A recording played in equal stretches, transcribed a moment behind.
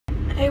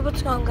Hey,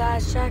 what's going on,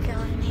 guys? Jack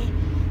Allen here.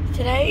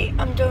 Today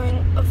I'm doing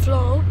a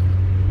vlog,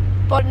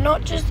 but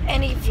not just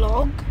any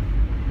vlog.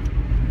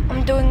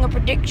 I'm doing a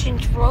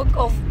predictions vlog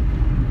of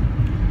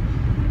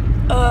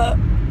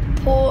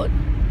Port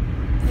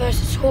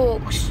versus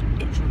Hawks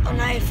on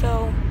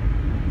AFL,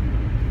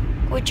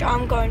 which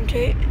I'm going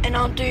to, and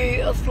I'll do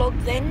a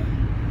vlog then,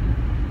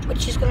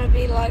 which is going to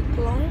be like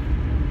long,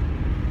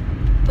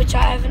 which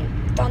I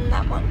haven't done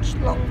that much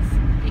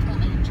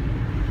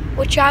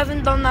which I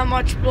haven't done that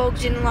much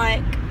vlogs in,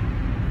 like,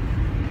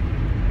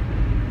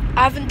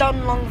 I haven't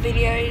done long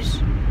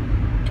videos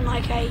in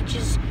like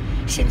ages,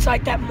 since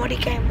like that Moddy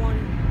game one.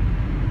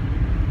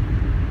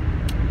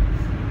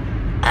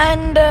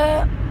 And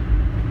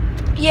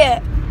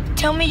yeah,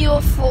 tell me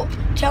your thought.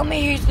 Tell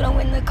me who's gonna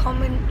win the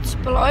comments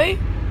below,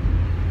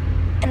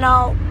 and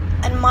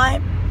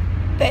my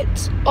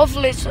bets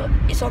obviously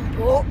is on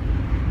Port.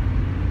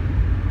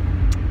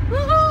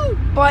 Woohoo!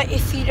 But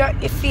if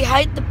you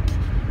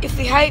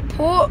hate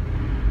Port,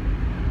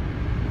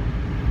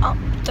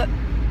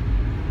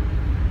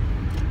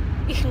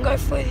 you can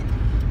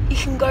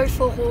go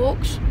for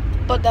Hawks,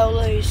 but they'll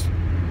lose.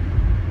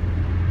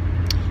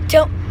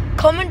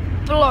 Comment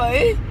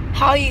below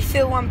how you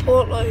feel when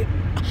Port lose.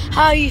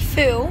 How you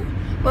feel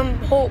when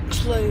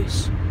Hawks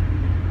lose.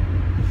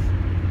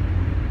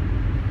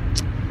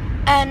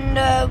 And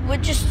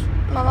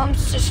my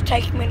mum's just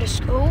taking me to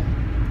school.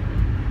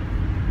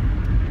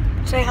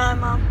 Say hi,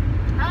 Mum.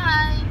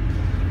 Hi.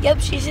 Yep,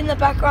 she's in the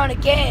background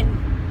again.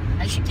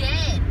 She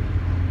did.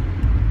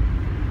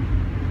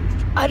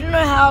 I don't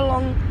know how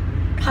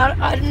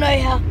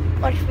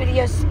much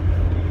videos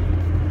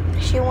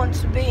she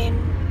wants to be in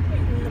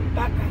the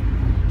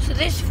background. So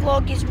this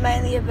vlog is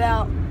mainly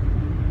about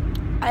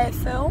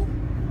AFL,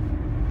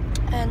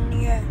 and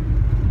yeah,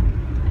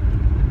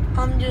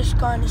 I'm just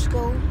going to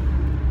school.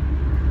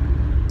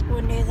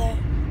 We're near the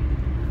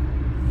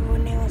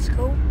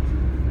school,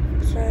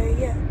 so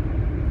yeah.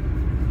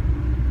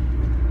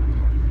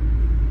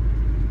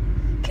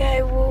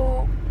 Okay,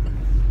 well,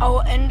 I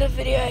will end the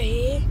video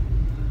here.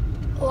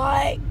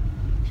 Like,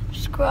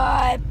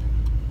 subscribe,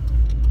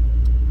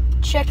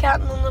 check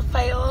out Nuna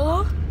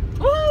Fayola.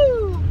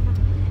 Woo!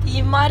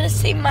 You might have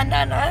seen my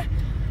nana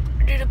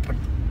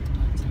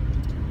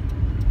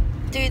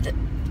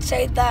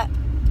say that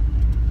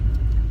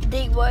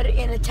the word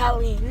in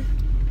Italian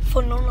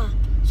for Nonna.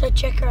 So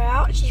check her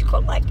out. She's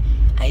got like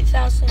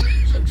 8,000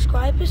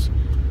 subscribers.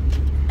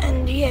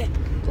 And yeah,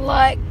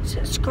 like,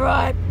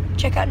 subscribe,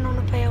 check out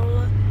Nuna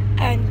Fayola,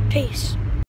 and peace.